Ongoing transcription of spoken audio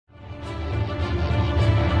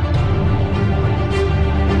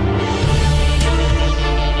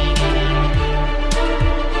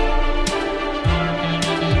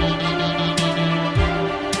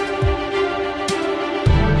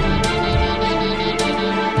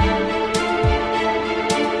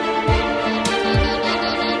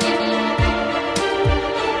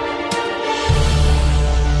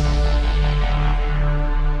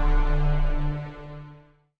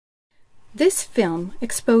film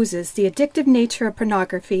exposes the addictive nature of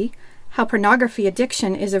pornography, how pornography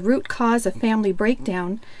addiction is a root cause of family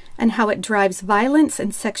breakdown, and how it drives violence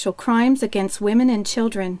and sexual crimes against women and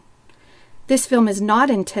children. This film is not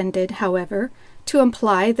intended, however, to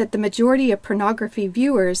imply that the majority of pornography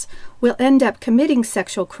viewers will end up committing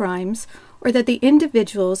sexual crimes, or that the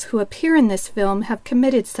individuals who appear in this film have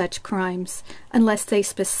committed such crimes, unless they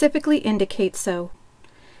specifically indicate so.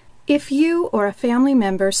 If you or a family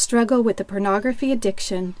member struggle with a pornography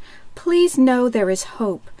addiction, please know there is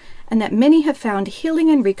hope, and that many have found healing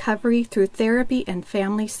and recovery through therapy and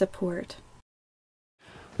family support.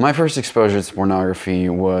 My first exposure to pornography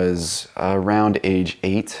was around age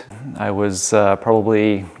 8. I was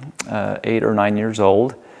probably 8 or 9 years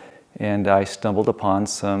old, and I stumbled upon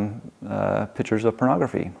some pictures of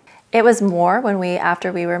pornography. It was more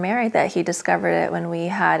after we were married that he discovered it, when we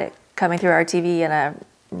had it coming through our TV in a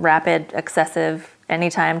rapid, excessive,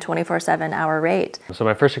 anytime, 24/7 hour rate. So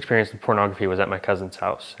my first experience with pornography was at my cousin's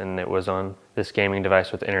house, and it was on this gaming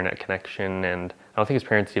device with internet connection, and I don't think his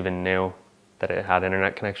parents even knew that it had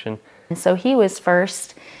internet connection. And so he was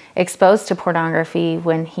first exposed to pornography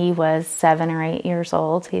when he was 7 or 8 years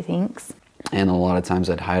old, he thinks. And a lot of times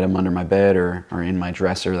I'd hide them under my bed or in my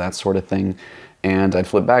dresser, that sort of thing, and I'd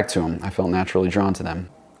flip back to them. I felt naturally drawn to them.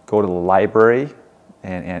 Go to the library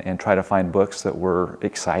and try to find books that were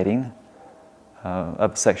exciting,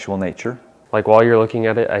 of sexual nature. Like while you're looking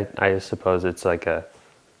at it, I suppose it's like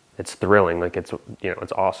it's thrilling, like it's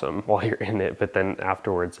awesome while you're in it, but then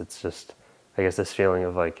afterwards it's just, I guess, this feeling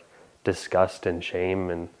of like disgust and shame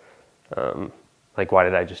and like, why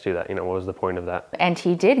did I just do that? What was the point of that? And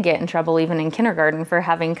he did get in trouble even in kindergarten for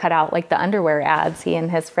having cut out like the underwear ads, he and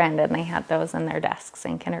his friend, and they had those in their desks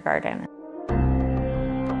in kindergarten.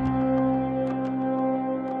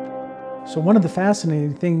 So one of the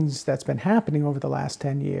fascinating things that's been happening over the last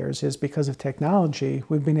 10 years is, because of technology,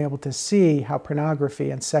 we've been able to see how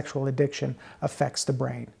pornography and sexual addiction affects the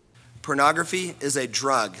brain. Pornography is a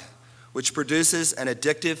drug which produces an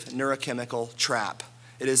addictive neurochemical trap.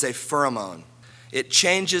 It is a pheromone. It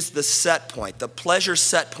changes the set point, the pleasure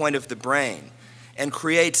set point of the brain, and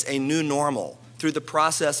creates a new normal through the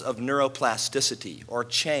process of neuroplasticity, or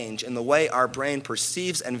change in the way our brain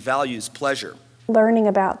perceives and values pleasure. Learning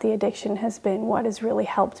about the addiction has been what has really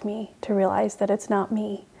helped me to realize that it's not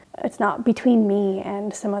me. It's not between me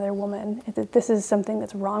and some other woman. This is something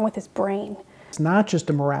that's wrong with his brain. It's not just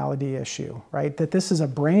a morality issue, right? That this is a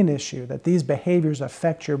brain issue, that these behaviors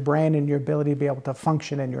affect your brain and your ability to be able to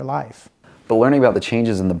function in your life. But learning about the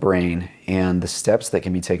changes in the brain and the steps that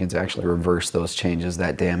can be taken to actually reverse those changes,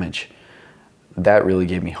 that damage, that really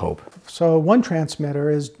gave me hope. So one transmitter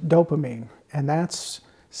is dopamine, and that's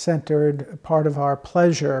centered part of our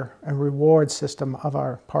pleasure and reward system of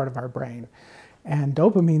part of our brain. And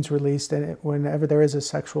dopamine's released whenever there is a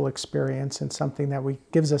sexual experience and something that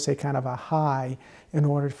gives us a kind of a high in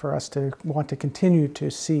order for us to want to continue to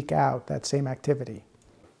seek out that same activity.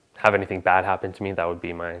 Have anything bad happen to me, that would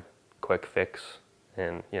be my quick fix.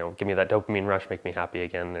 And give me that dopamine rush, make me happy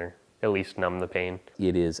again, or at least numb the pain.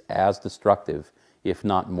 It is as destructive, if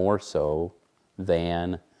not more so,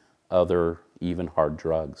 than other even hard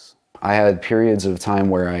drugs. I had periods of time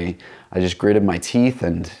where I just gritted my teeth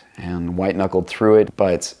and white-knuckled through it,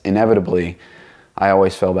 but inevitably, I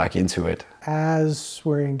always fell back into it. As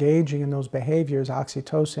we're engaging in those behaviors,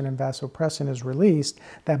 oxytocin and vasopressin is released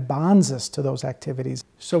that bonds us to those activities.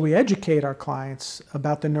 So we educate our clients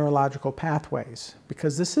about the neurological pathways,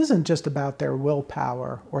 because this isn't just about their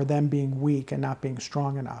willpower or them being weak and not being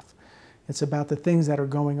strong enough. It's about the things that are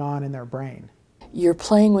going on in their brain. You're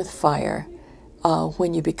playing with fire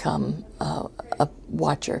when you become a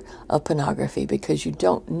watcher of pornography, because you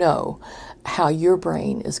don't know how your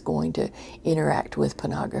brain is going to interact with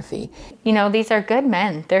pornography. These are good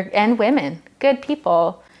men and women, good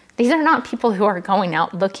people. These are not people who are going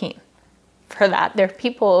out looking for that. They're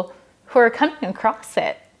people who are coming across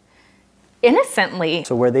it innocently.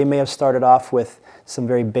 So where they may have started off with some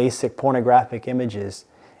very basic pornographic images,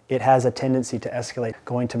 it has a tendency to escalate,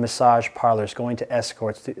 going to massage parlors, going to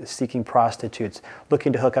escorts, seeking prostitutes,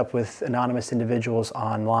 looking to hook up with anonymous individuals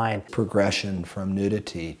online. Progression from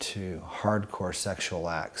nudity to hardcore sexual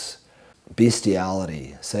acts,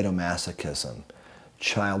 bestiality, sadomasochism,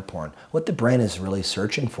 child porn. What the brain is really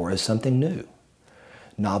searching for is something new.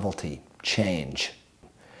 Novelty, change.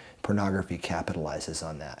 Pornography capitalizes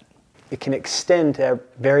on that. It can extend to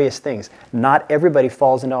various things. Not everybody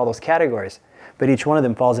falls into all those categories, but each one of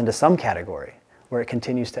them falls into some category where it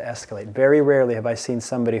continues to escalate. Very rarely have I seen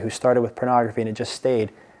somebody who started with pornography and it just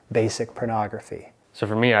stayed basic pornography. So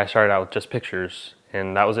for me, I started out with just pictures,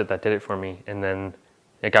 and that was it, that did it for me. And then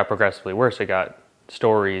it got progressively worse. It got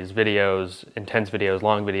stories, videos, intense videos,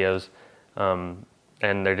 long videos,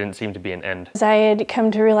 and there didn't seem to be an end. I had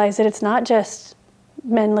come to realize that it's not just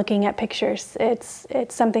men looking at pictures. It's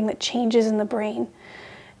something that changes in the brain.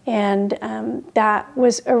 And that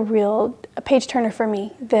was a real page turner for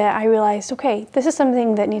me, that I realized, okay, this is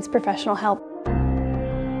something that needs professional help.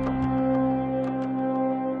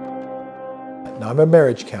 Now, I'm a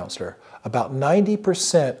marriage counselor. About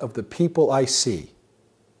 90% of the people I see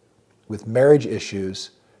with marriage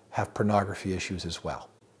issues have pornography issues as well.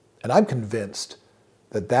 And I'm convinced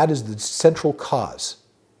that that is the central cause.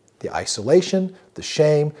 The isolation, the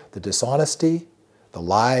shame, the dishonesty, the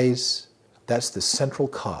lies, that's the central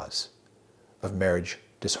cause of marriage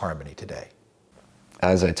disharmony today.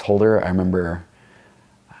 As I told her, I remember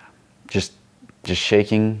just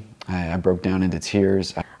shaking. I broke down into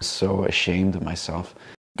tears. I was so ashamed of myself.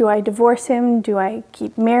 Do I divorce him? Do I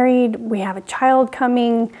keep married? We have a child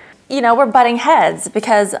coming. You know, we're butting heads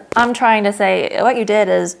because I'm trying to say what you did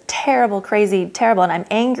is terrible, crazy, terrible, and I'm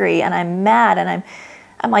angry and I'm mad and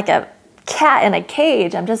I'm like a cat in a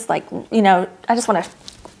cage. I'm just like, you know, I just want to,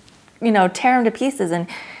 you know, tear him to pieces, and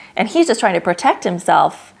he's just trying to protect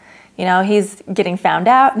himself. You know, he's getting found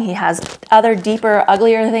out and he has other deeper,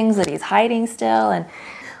 uglier things that he's hiding still. And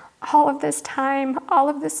all of this time, all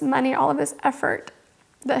of this money, all of this effort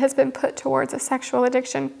that has been put towards a sexual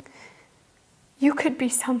addiction, you could be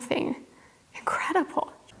something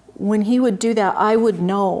incredible. When he would do that, I would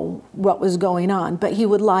know what was going on, but he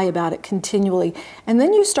would lie about it continually. And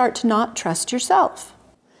then you start to not trust yourself.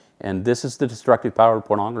 And this is the destructive power of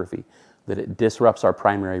pornography, that it disrupts our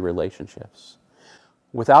primary relationships.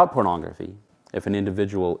 Without pornography, if an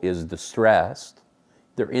individual is distressed,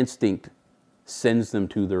 their instinct sends them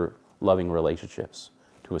to their loving relationships,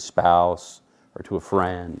 to a spouse or to a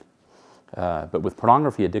friend. But with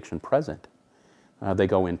pornography addiction present, they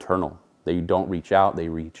go internal. They don't reach out, they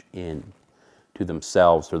reach in to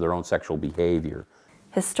themselves, to their own sexual behavior.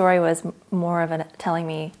 His story was more of telling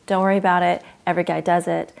me, don't worry about it, every guy does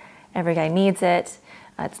it, every guy needs it,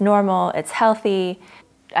 it's normal, it's healthy.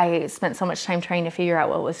 I spent so much time trying to figure out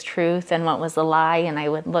what was truth and what was a lie, and I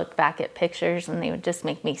would look back at pictures and they would just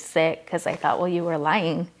make me sick because I thought, well, you were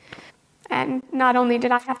lying. And not only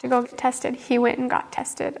did I have to go get tested, he went and got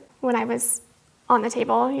tested when I was on the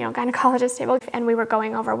table, you know, gynecologist table, and we were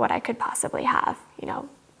going over what I could possibly have, you know,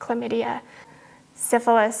 chlamydia,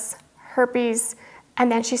 syphilis, herpes,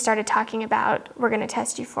 and then she started talking about, we're going to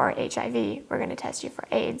test you for HIV, we're going to test you for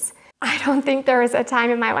AIDS. I don't think there is a time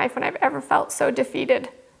in my life when I've ever felt so defeated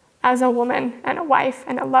as a woman and a wife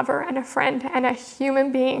and a lover and a friend and a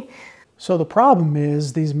human being. So the problem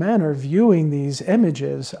is these men are viewing these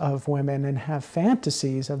images of women and have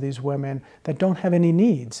fantasies of these women that don't have any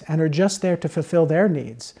needs and are just there to fulfill their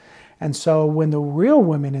needs. And so when the real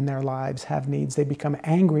women in their lives have needs, they become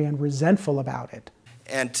angry and resentful about it.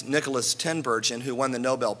 And Nicholas Tinbergen, who won the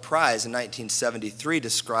Nobel Prize in 1973,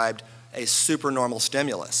 described a supernormal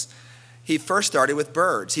stimulus. He first started with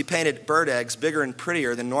birds. He painted bird eggs bigger and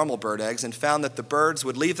prettier than normal bird eggs and found that the birds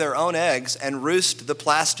would leave their own eggs and roost the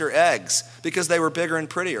plaster eggs because they were bigger and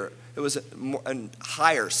prettier. It was a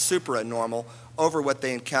higher, supranormal, over what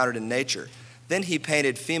they encountered in nature. Then he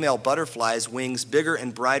painted female butterflies' wings bigger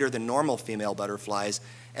and brighter than normal female butterflies,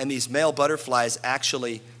 and these male butterflies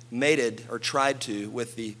actually mated or tried to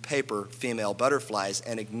with the paper female butterflies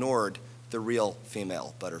and ignored the real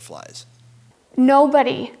female butterflies.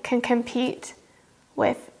 Nobody can compete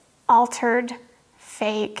with altered,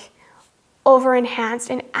 fake, over-enhanced,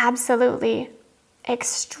 and absolutely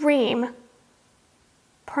extreme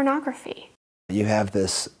pornography. You have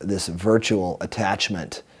this virtual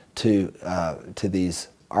attachment to these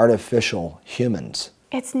artificial humans.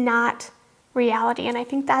 It's not reality, and I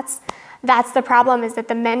think that's the problem, is that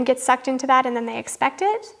the men get sucked into that and then they expect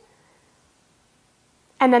it,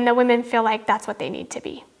 and then the women feel like that's what they need to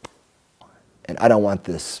be. And I don't want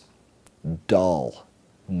this dull,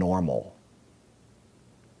 normal.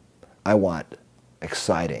 I want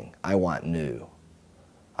exciting. I want new.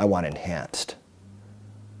 I want enhanced.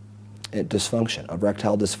 Dysfunction,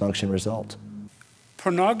 erectile dysfunction results.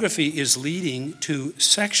 Pornography is leading to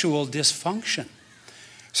sexual dysfunction.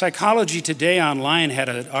 Psychology Today online had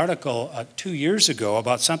an article 2 years ago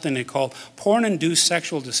about something they called porn-induced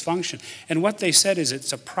sexual dysfunction. And what they said is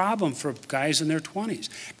it's a problem for guys in their 20s.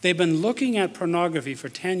 They've been looking at pornography for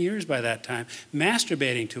 10 years by that time,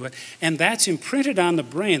 masturbating to it, and that's imprinted on the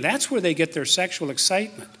brain. That's where they get their sexual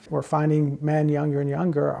excitement. We're finding men younger and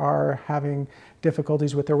younger are having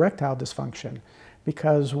difficulties with erectile dysfunction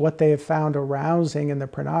because what they have found arousing in the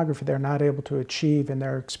pornography, they're not able to achieve in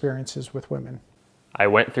their experiences with women. I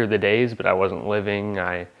went through the days, but I wasn't living.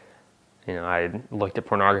 I looked at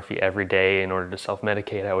pornography every day in order to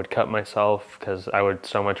self-medicate. I would cut myself because I would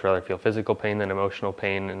so much rather feel physical pain than emotional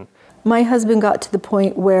pain. And my husband got to the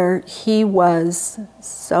point where he was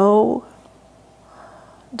so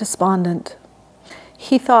despondent.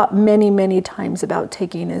 He thought many, many times about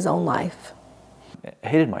taking his own life. I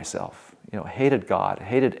hated myself, hated God,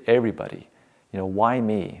 hated everybody. Why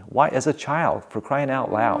me? Why, as a child, for crying out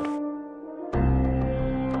loud?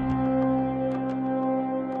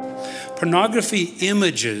 Pornography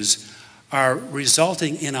images are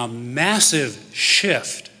resulting in a massive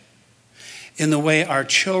shift in the way our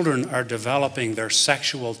children are developing their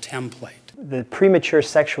sexual template. The premature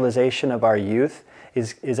sexualization of our youth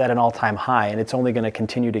is at an all-time high, and it's only going to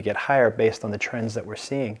continue to get higher based on the trends that we're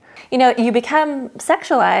seeing. You become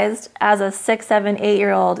sexualized as a 6, 7,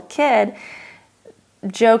 8-year-old kid,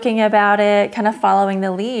 joking about it, kind of following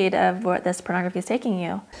the lead of where this pornography is taking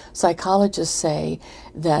you. Psychologists say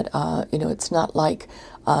that it's not like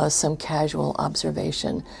some casual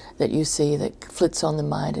observation that you see that flits on the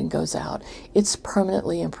mind and goes out. It's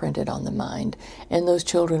permanently imprinted on the mind, and those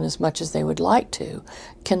children, as much as they would like to,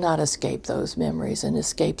 cannot escape those memories and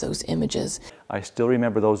escape those images. I still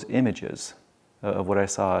remember those images of what I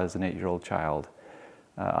saw as an 8-year-old child.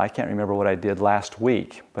 I can't remember what I did last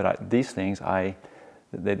week, but these things,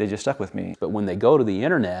 they just stuck with me. But when they go to the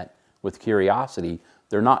internet with curiosity,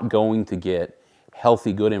 they're not going to get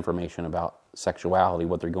healthy, good information about sexuality.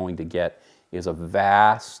 What they're going to get is a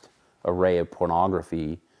vast array of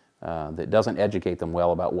pornography that doesn't educate them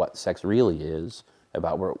well about what sex really is,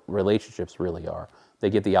 about what relationships really are. They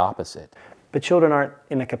get the opposite. But children aren't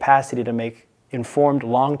in a capacity to make informed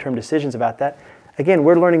long-term decisions about that. Again,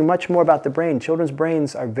 we're learning much more about the brain. Children's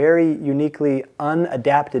brains are very uniquely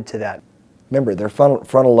unadapted to that. Remember, their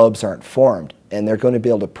frontal lobes aren't formed, and they're going to be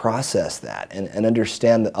able to process that and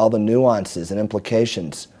understand all the nuances and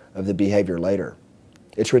implications of the behavior later.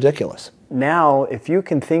 It's ridiculous. Now, if you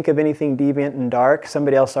can think of anything deviant and dark,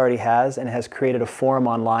 somebody else already has and has created a forum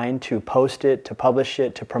online to post it, to publish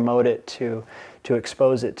it, to promote it, to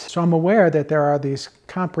expose it. So I'm aware that there are these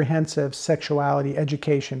comprehensive sexuality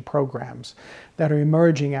education programs that are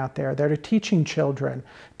emerging out there that are teaching children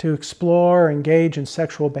to explore, engage in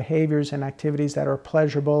sexual behaviors and activities that are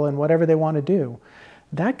pleasurable and whatever they want to do.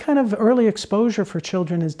 That kind of early exposure for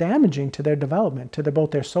children is damaging to their development, to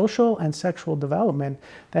both their social and sexual development,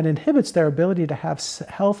 that inhibits their ability to have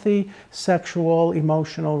healthy sexual,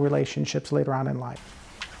 emotional relationships later on in life.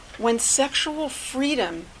 When sexual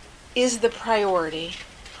freedom is the priority,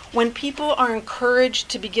 when people are encouraged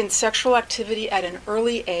to begin sexual activity at an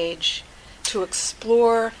early age, to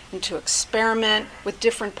explore and to experiment with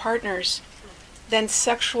different partners, then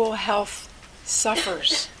sexual health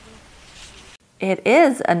suffers. It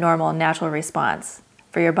is a normal, natural response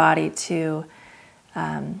for your body to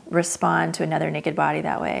respond to another naked body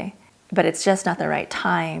that way. But it's just not the right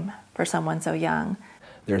time for someone so young.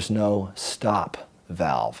 There's no stop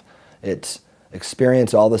valve. It's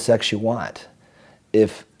experience all the sex you want.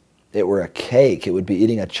 If it were a cake, it would be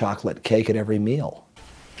eating a chocolate cake at every meal.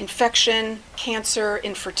 Infection, cancer,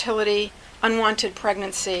 infertility, unwanted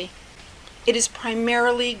pregnancy. It is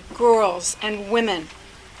primarily girls and women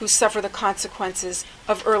who suffer the consequences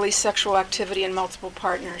of early sexual activity and multiple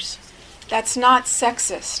partners. That's not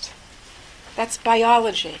sexist. That's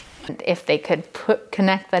biology. If they could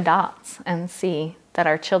connect the dots and see that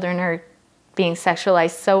our children are being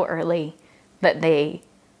sexualized so early that they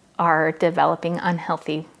are developing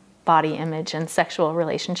unhealthy body image and sexual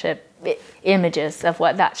relationship images of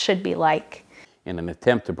what that should be like. In an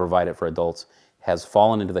attempt to provide it for adults has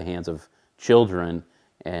fallen into the hands of children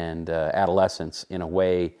and adolescents in a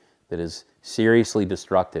way that is seriously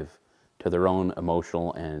destructive to their own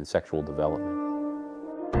emotional and sexual development.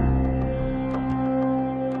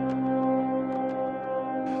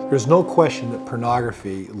 There's no question that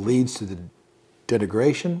pornography leads to the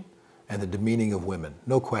denigration and the demeaning of women,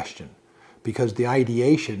 no question, because the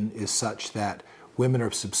ideation is such that women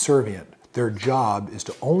are subservient. Their job is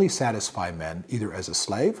to only satisfy men either as a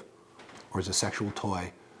slave or as a sexual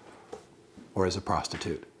toy or as a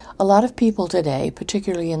prostitute. A lot of people today,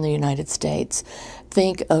 particularly in the United States,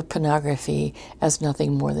 think of pornography as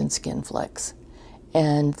nothing more than skin flicks,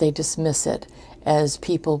 and they dismiss it as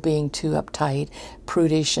people being too uptight,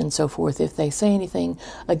 prudish, and so forth. If they say anything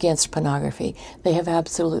against pornography, they have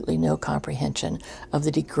absolutely no comprehension of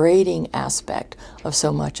the degrading aspect of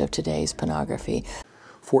so much of today's pornography.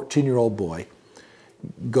 14-year-old boy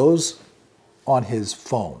goes on his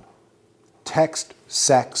phone,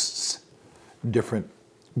 sexts different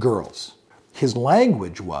girls. His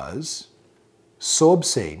language was so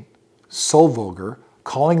obscene, so vulgar,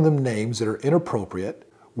 calling them names that are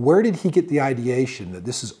inappropriate. Where did he get the ideation that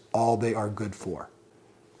this is all they are good for?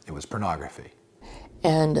 It was pornography.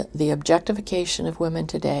 And the objectification of women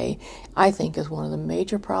today, I think, is one of the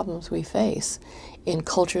major problems we face in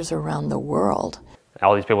cultures around the world.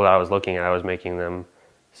 All these people that I was looking at, I was making them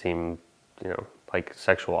seem, you know, like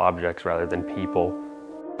sexual objects rather than people.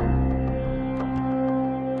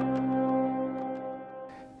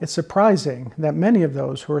 It's surprising that many of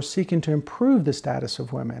those who are seeking to improve the status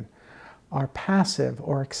of women are passive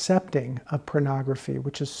or accepting of pornography,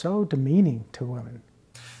 which is so demeaning to women.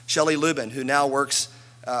 Shelley Lubin, who now works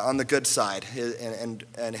on the good side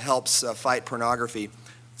and helps fight pornography,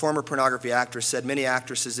 former pornography actress, said many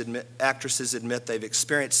actresses admit they've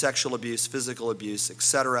experienced sexual abuse, physical abuse,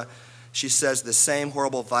 etc. She says the same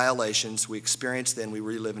horrible violations we experience then we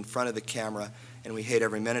relive in front of the camera, and we hate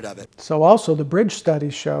every minute of it. So also the Bridge study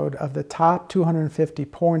showed of the top 250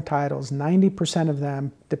 porn titles, 90% of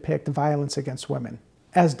them depict violence against women,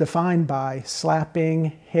 as defined by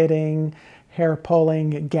slapping, hitting, hair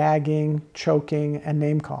pulling, gagging, choking, and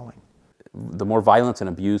name-calling. The more violence and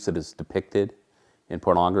abuse that is depicted in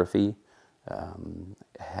pornography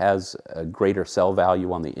has a greater sell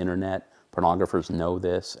value on the internet. Pornographers know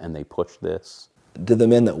this and they push this. Do the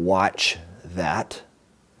men that watch that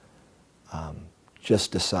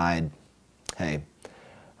just decide, hey,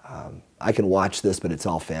 I can watch this, but it's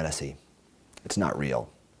all fantasy. It's not real.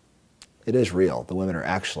 It is real. The women are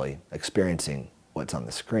actually experiencing what's on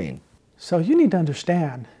the screen. So you need to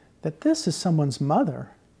understand that this is someone's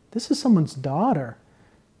mother, this is someone's daughter,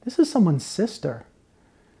 this is someone's sister.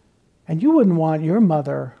 And you wouldn't want your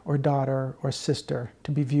mother or daughter or sister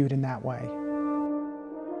to be viewed in that way.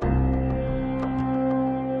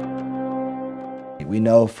 We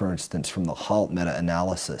know, for instance, from the HALT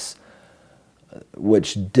meta-analysis,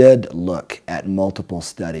 which did look at multiple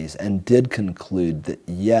studies and did conclude that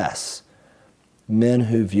yes, men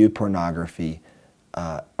who view pornography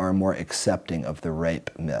are more accepting of the rape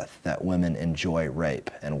myth, that women enjoy rape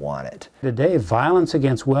and want it. Today, violence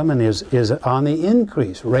against women is on the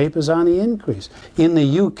increase. Rape is on the increase. In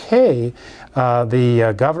the UK,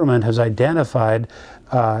 the government has identified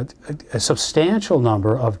a substantial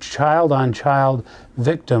number of child-on-child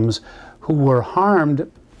victims who were harmed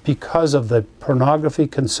because of the pornography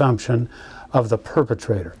consumption of the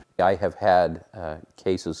perpetrator. I have had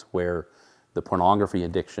cases where the pornography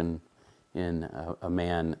addiction in a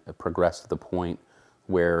man progressed to the point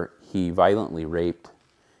where he violently raped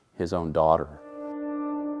his own daughter.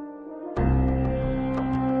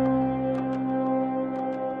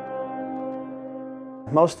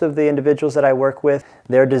 Most of the individuals that I work with,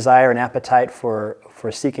 their desire and appetite for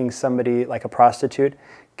seeking somebody like a prostitute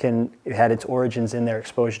had its origins in their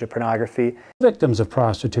exposure to pornography. Victims of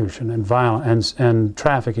prostitution and violence and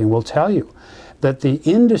trafficking will tell you that the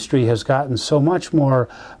industry has gotten so much more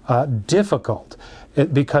difficult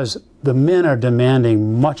because the men are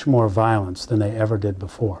demanding much more violence than they ever did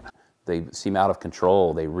before. They seem out of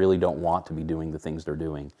control. They really don't want to be doing the things they're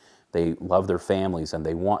doing. They love their families and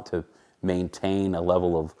they want to maintain a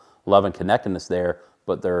level of love and connectedness there,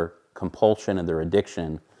 but their compulsion and their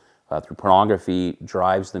addiction through pornography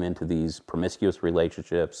drives them into these promiscuous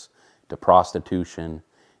relationships, to prostitution,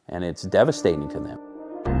 and it's devastating to them.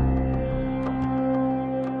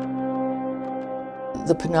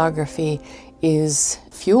 The pornography is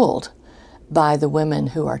fueled by the women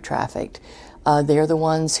who are trafficked. They're the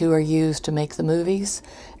ones who are used to make the movies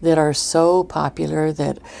that are so popular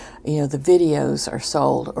that, you know, the videos are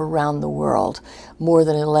sold around the world. More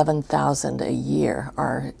than 11,000 a year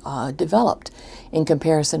are developed in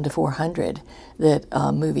comparison to 400 that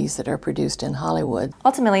movies that are produced in Hollywood.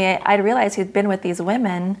 Ultimately, I realized he'd been with these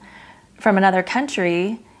women from another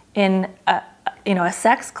country in a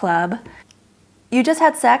sex club. You just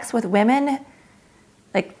had sex with women,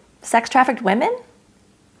 like sex trafficked women?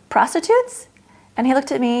 Prostitutes? And he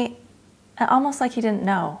looked at me almost like he didn't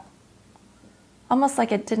know. Almost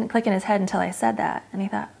like it didn't click in his head until I said that. And he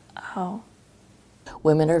thought, oh.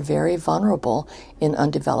 Women are very vulnerable in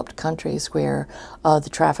undeveloped countries where the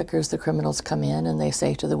traffickers, the criminals come in and they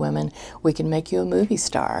say to the women, we can make you a movie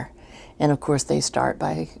star. And of course they start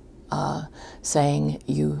by saying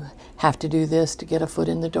you have to do this to get a foot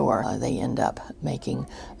in the door. They end up making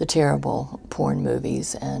the terrible porn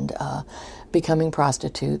movies and becoming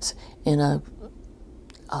prostitutes in a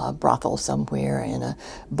brothel somewhere, in a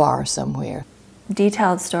bar somewhere.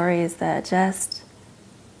 Detailed stories that just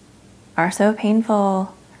are so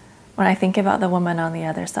painful when I think about the woman on the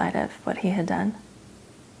other side of what he had done.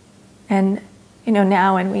 And, you know,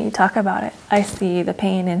 now when we talk about it, I see the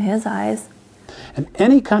pain in his eyes. And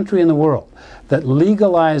any country in the world that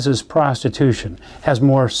legalizes prostitution has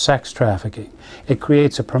more sex trafficking. It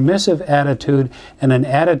creates a permissive attitude and an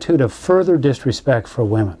attitude of further disrespect for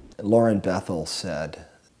women. Lauren Bethel said,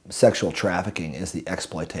 sexual trafficking is the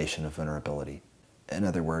exploitation of vulnerability. In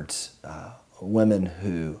other words, women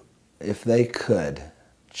who, if they could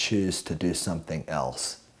choose to do something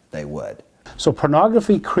else, they would. So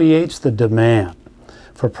pornography creates the demand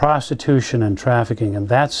for prostitution and trafficking, and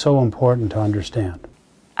that's so important to understand.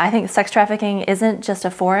 I think sex trafficking isn't just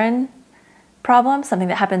a foreign problem, something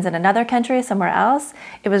that happens in another country, somewhere else.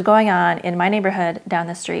 It was going on in my neighborhood down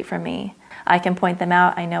the street from me. I can point them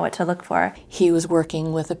out, I know what to look for. He was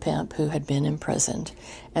working with a pimp who had been imprisoned,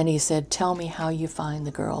 and he said, tell me how you find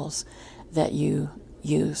the girls that you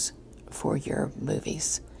use for your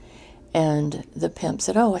movies. And the pimp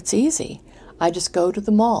said, oh, it's easy. I just go to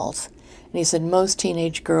the malls. And he said, most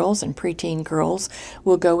teenage girls and preteen girls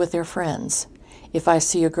will go with their friends. If I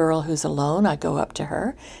see a girl who's alone, I go up to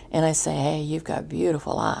her and I say, hey, you've got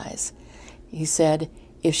beautiful eyes. He said,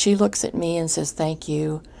 if she looks at me and says, thank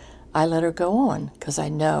you, I let her go on because I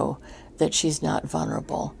know that she's not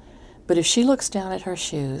vulnerable. But if she looks down at her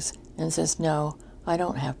shoes and says, no, I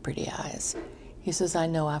don't have pretty eyes, he says, I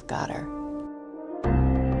know I've got her.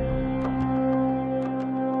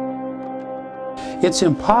 It's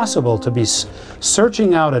impossible to be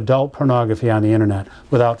searching out adult pornography on the internet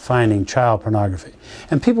without finding child pornography.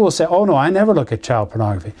 And people will say, oh no, I never look at child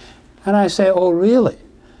pornography. And I say, oh really?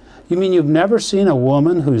 You mean you've never seen a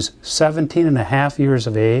woman who's 17 and a half years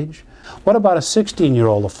of age? What about a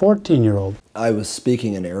 16-year-old, a 14-year-old? I was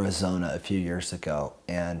speaking in Arizona a few years ago,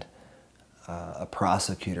 and a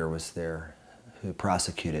prosecutor was there who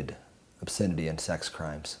prosecuted obscenity and sex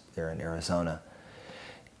crimes there in Arizona.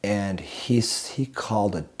 And he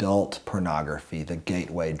called adult pornography the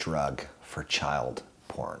gateway drug for child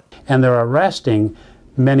porn. And they're arresting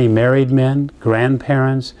many married men,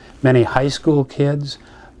 grandparents, many high school kids,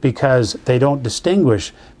 because they don't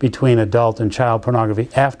distinguish between adult and child pornography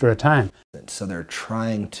after a time. So they're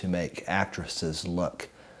trying to make actresses look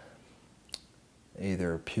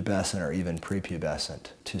either pubescent or even prepubescent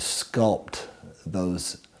to sculpt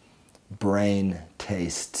those brain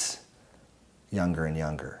tastes younger and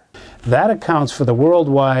younger. That accounts for the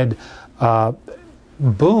worldwide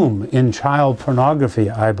boom in child pornography,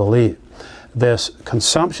 I believe. This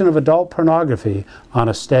consumption of adult pornography on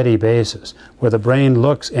a steady basis, where the brain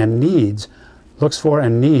looks for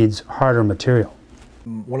and needs harder material.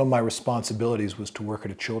 One of my responsibilities was to work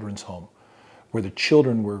at a children's home where the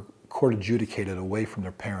children were court adjudicated away from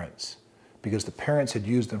their parents because the parents had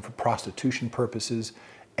used them for prostitution purposes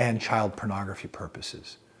and child pornography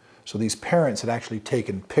purposes. So these parents had actually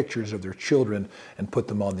taken pictures of their children and put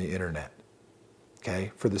them on the internet,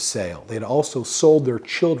 okay, for the sale. They had also sold their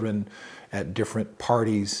children at different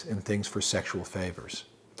parties and things for sexual favors.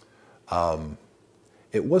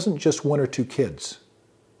 It wasn't just one or two kids.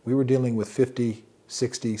 We were dealing with 50,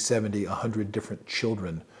 60, 70, 100 different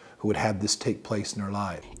children who would have this take place in their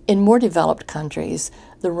lives. In more developed countries,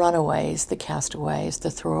 the runaways, the castaways,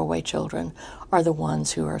 the throwaway children are the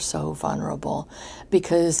ones who are so vulnerable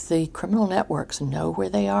because the criminal networks know where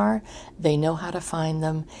they are, they know how to find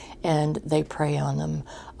them, and they prey on them.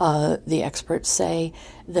 The experts say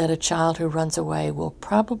that a child who runs away will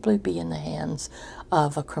probably be in the hands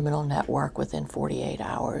of a criminal network within 48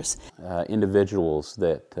 hours. Individuals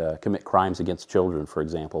that commit crimes against children, for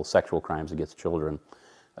example, sexual crimes against children,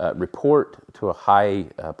 report to a high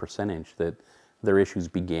percentage that their issues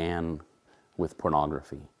began with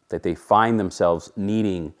pornography, that they find themselves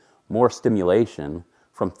needing more stimulation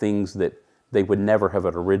from things that they would never have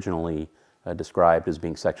originally described as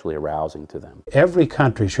being sexually arousing to them. Every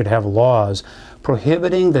country should have laws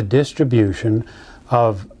prohibiting the distribution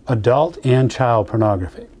of adult and child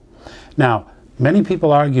pornography. Now, many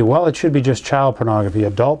people argue, well, it should be just child pornography.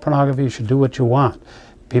 Adult pornography, you should do what you want.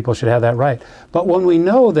 People should have that right. But when we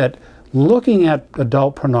know that looking at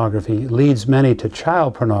adult pornography leads many to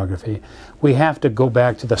child pornography, we have to go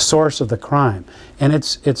back to the source of the crime, and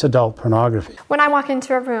it's adult pornography. When I walk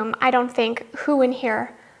into a room, I don't think, who in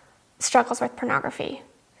here struggles with pornography?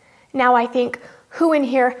 Now I think, who in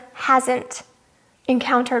here hasn't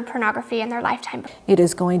encountered pornography in their lifetime? It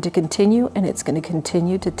is going to continue, and it's going to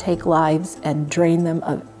continue to take lives and drain them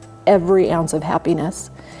of every ounce of happiness.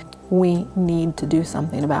 We need to do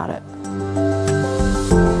something about it.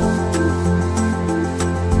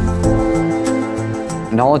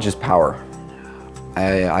 Knowledge is power.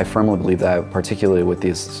 I firmly believe that, particularly with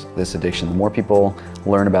this addiction. The more people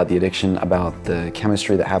learn about the addiction, about the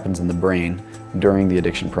chemistry that happens in the brain during the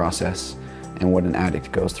addiction process and what an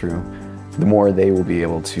addict goes through, the more they will be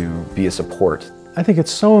able to be a support. I think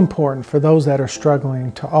it's so important for those that are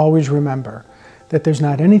struggling to always remember that there's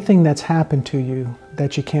not anything that's happened to you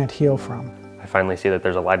that you can't heal from. I finally see that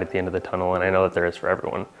there's a light at the end of the tunnel, and I know that there is for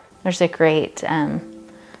everyone. There's a great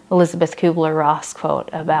Elizabeth Kubler-Ross quote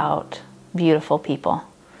about beautiful people.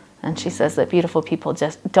 And she says that beautiful people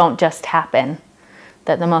don't just happen,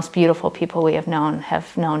 that the most beautiful people we have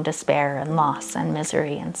known despair and loss and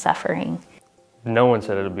misery and suffering. No one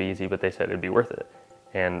said it would be easy, but they said it would be worth it.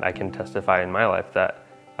 And I can testify in my life that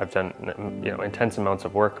I've done intense amounts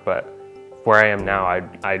of work, but where I am now,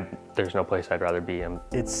 there's no place I'd rather be.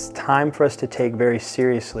 It's time for us to take very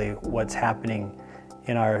seriously what's happening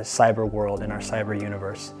in our cyber world, in our cyber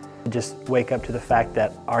universe. Just wake up to the fact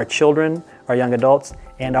that our children, our young adults,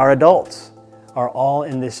 and our adults are all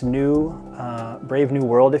in this new, brave new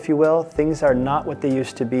world, if you will. Things are not what they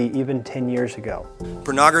used to be even 10 years ago.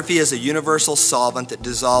 Pornography is a universal solvent that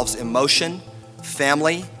dissolves emotion,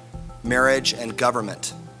 family, marriage, and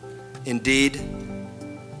government. Indeed,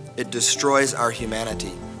 it destroys our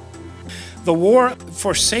humanity. The war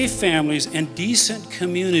for safe families and decent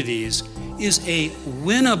communities is a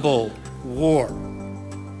winnable war.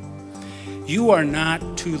 You are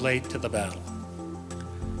not too late to the battle.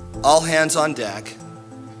 All hands on deck.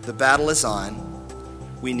 The battle is on.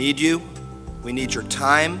 We need you. We need your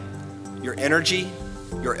time, your energy,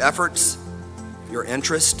 your efforts, your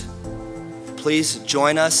interest. Please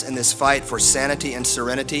join us in this fight for sanity and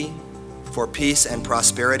serenity, for peace and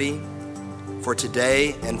prosperity, for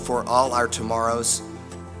today and for all our tomorrows.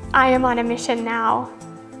 I am on a mission now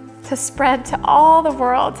to spread to all the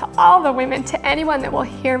world, to all the women, to anyone that will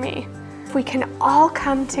hear me. If we can all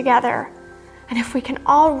come together, and if we can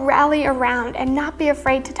all rally around and not be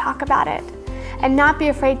afraid to talk about it, and not be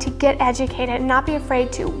afraid to get educated, and not be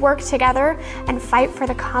afraid to work together and fight for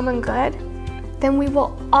the common good, then we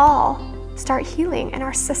will all start healing and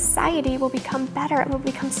our society will become better, it will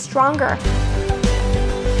become stronger.